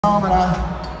And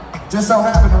I just so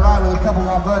happened to ride with a couple of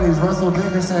my buddies, Russell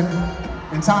Dickerson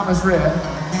and Thomas Red.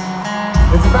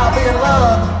 It's about being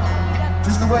loved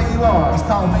just the way you are. It's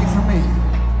called Me For Me.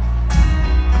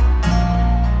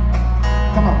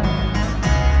 Come on.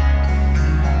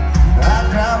 I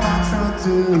drive my truck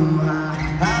too high.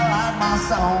 I like my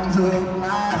songs up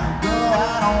loud. Go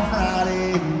out on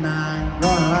Friday night,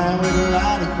 run around with a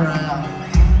lot of crowd.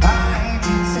 I ain't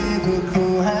your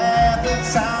typical, half the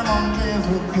time I'm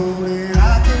difficult, and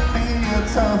I can be a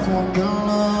tough one to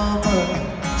love,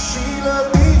 but she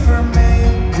loves me for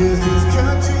me, just as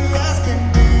country as can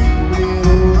be.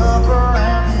 Little rough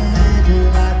around the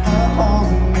edges like the holes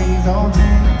in these old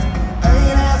jeans.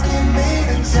 Ain't asking me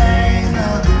to change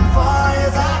nothing far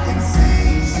as I can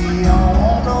see. She don't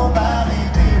want nobody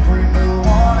different, no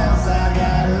one else I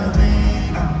gotta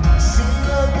be. She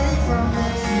loves me for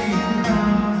me.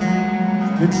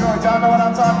 Detroit, y'all know what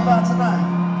I'm talking about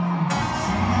tonight?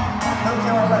 Who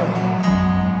can relate?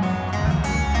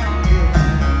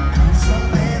 Some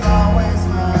days I waste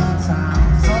my time,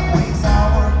 some weeks I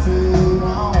work too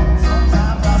long.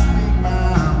 Sometimes I speak my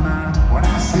mind when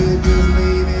I should just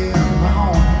leave it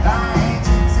alone. I ain't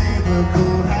your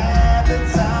typical, half the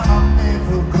time I'm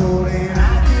difficult, and I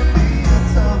can be a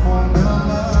tough one to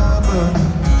love, but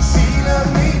she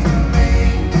loves me for me,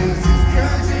 just as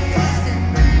country as can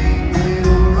be.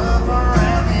 Little rough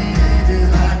around the edges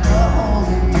like the holes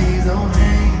in these old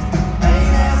jeans.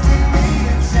 Ain't asking me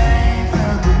to change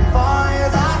nothing far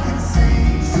as I can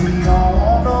see. She don't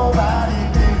want nobody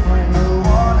different, no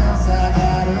one else I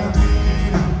gotta be.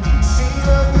 She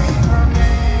loves me for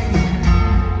me.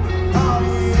 Oh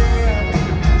yeah,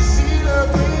 she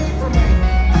loves me for me.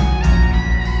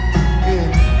 Yeah.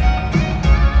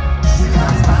 She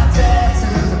likes my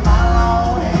tattoos and my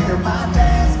long hair, my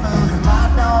dance moves, and I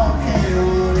don't care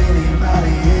what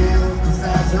anybody else, 'cause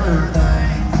that's her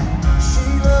thing. She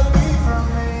loves me for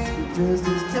me, just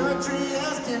as country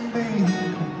as can be.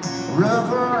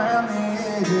 Rough around the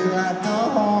edges like the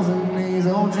holes in these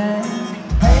old jeans.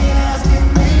 Ain't asking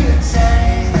me to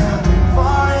change nothing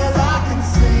far as I can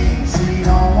see. She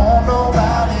don't want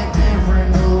nobody different,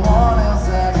 no one else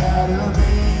I gotta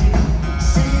be.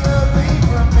 She loves me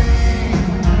for me.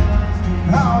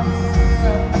 Oh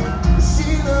yeah, she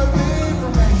loves me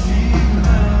for me.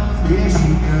 Yeah, she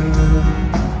does.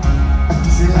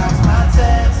 She likes my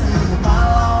tattoos and my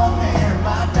long hair,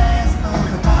 my dance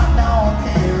moves, and I don't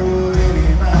care what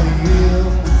anybody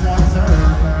else, 'cause that's her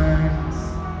thing.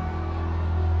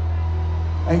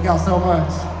 Thank y'all so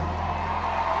much.